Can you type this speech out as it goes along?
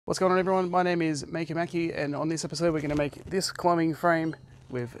What's going on, everyone? My name is Makey Mackie, and on this episode we're going to make this climbing frame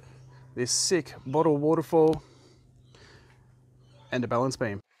with this sick bottle waterfall and a balance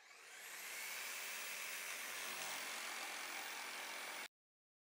beam.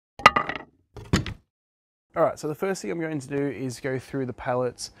 Alright, so the first thing I'm going to do is go through the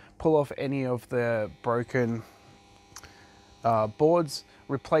pallets, pull off any of the broken boards,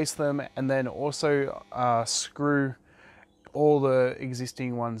 replace them, and then also screw all the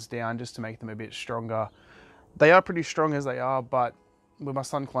existing ones down just to make them a bit stronger. They are pretty strong as they are, but with my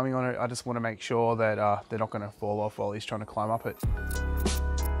son climbing on it, I just want to make sure that they're not going to fall off while he's trying to climb up it.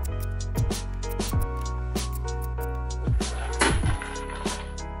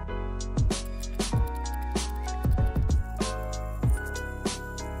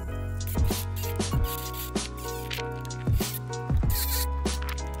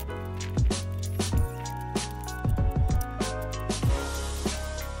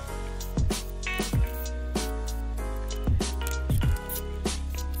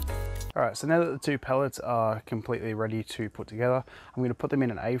 Alright, so now that the two pallets are completely ready to put together, I'm going to put them in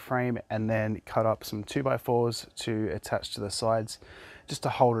an A-frame and then cut up some 2x4s to attach to the sides, just to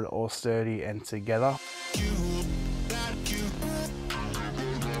hold it all sturdy and together.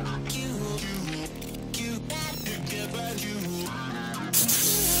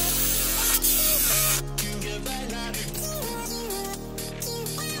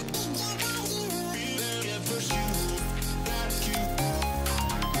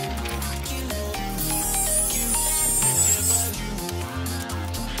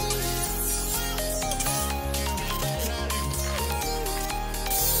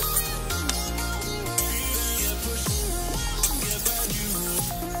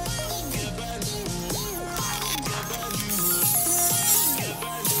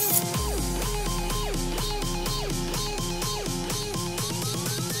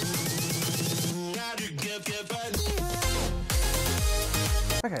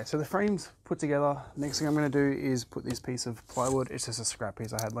 Okay, so the frame's put together. Next thing I'm going to do is put this piece of plywood, it's just a scrap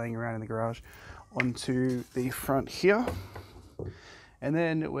piece I had laying around in the garage, onto the front here. And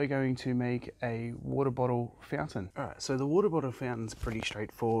then we're going to make a water bottle fountain. Alright, so the water bottle fountain's pretty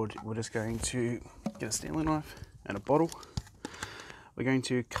straightforward. We're just going to get a Stanley knife and a bottle. We're going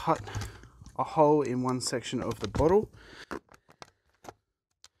to cut a hole in one section of the bottle.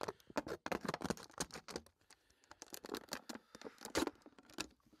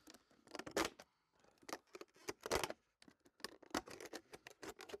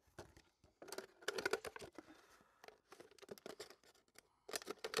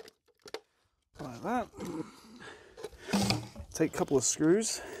 Like that. Take a couple of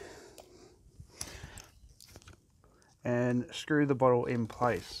screws and screw the bottle in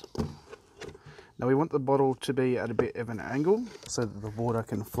place. Now we want the bottle to be at a bit of an angle so that the water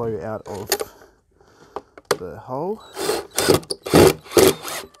can flow out of the hole.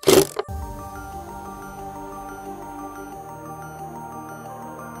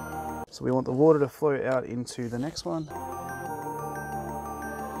 So we want the water to flow out into the next one.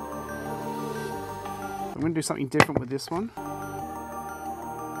 I'm going to do something different with this one.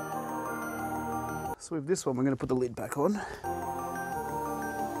 So with this one, we're going to put the lid back on.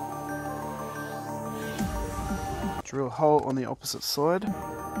 Drill a hole on the opposite side.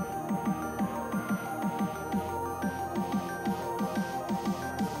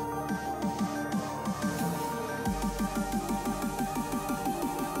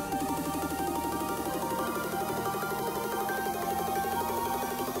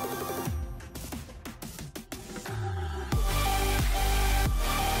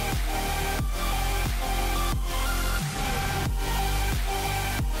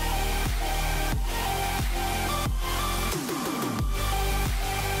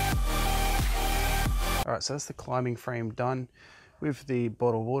 Alright, so that's the climbing frame done with the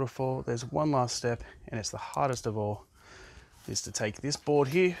bottle waterfall. There's one last step, and it's the hardest of all, is to take this board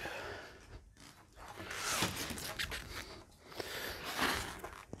here,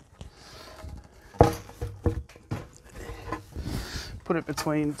 put it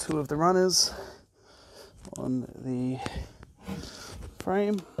between two of the runners on the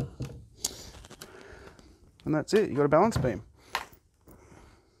frame, and that's it. You got a balance beam.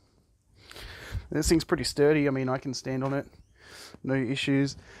 This thing's pretty sturdy. I mean, I can stand on it, no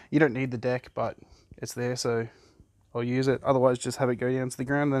issues. You don't need the deck, but it's there, so I'll use it. Otherwise, just have it go down to the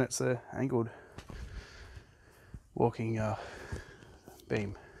ground, then it's a angled walking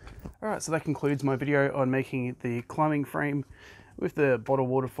beam. Alright, so that concludes my video on making the climbing frame with the bottle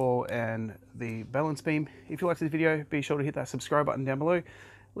waterfall and the balance beam. If you liked this video, be sure to hit that subscribe button down below.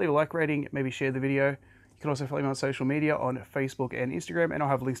 Leave a like rating, maybe share the video. You You can also follow me on social media on Facebook and Instagram, and I'll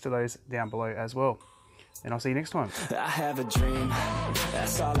have links to those down below as well. And I'll see you next time. I have a dream,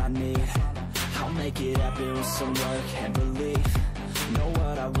 that's all I need. I'll make it happen with some work and belief. Know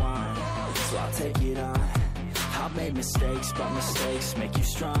what I want, so I'll take it on. I've made mistakes, but mistakes make you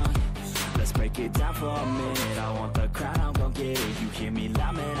strong. Let's break it down for a minute. I want the crown, I'm gon' get it. You hear me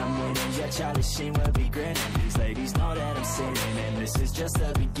loud, man, I'm winning. Yeah, Charlie Sheen will be grinning. These ladies know that I'm sinning, and this is just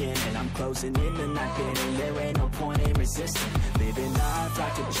the beginning. I'm closing in the night inning. There ain't no point in resisting. Living life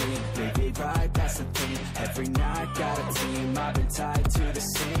like a dream, live it right, that's the thing. Every night got a team, I've been tied to the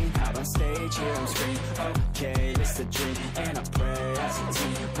scene. Out on stage, here I'm screaming. Okay, it's a dream, and I pray as a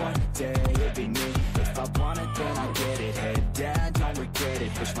team. One day it'll be me. If I want it, then I get it. Head down, don't regret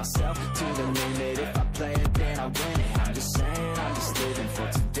it. Push myself to the limit. If I play it, then I win it. I'm just saying, I'm just living for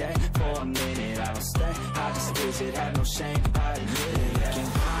today. For a minute, I don't stay, I just visit. Have no shame, I admit it.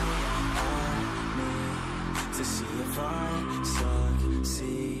 Looking on me to see if I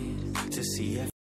succeed, to see if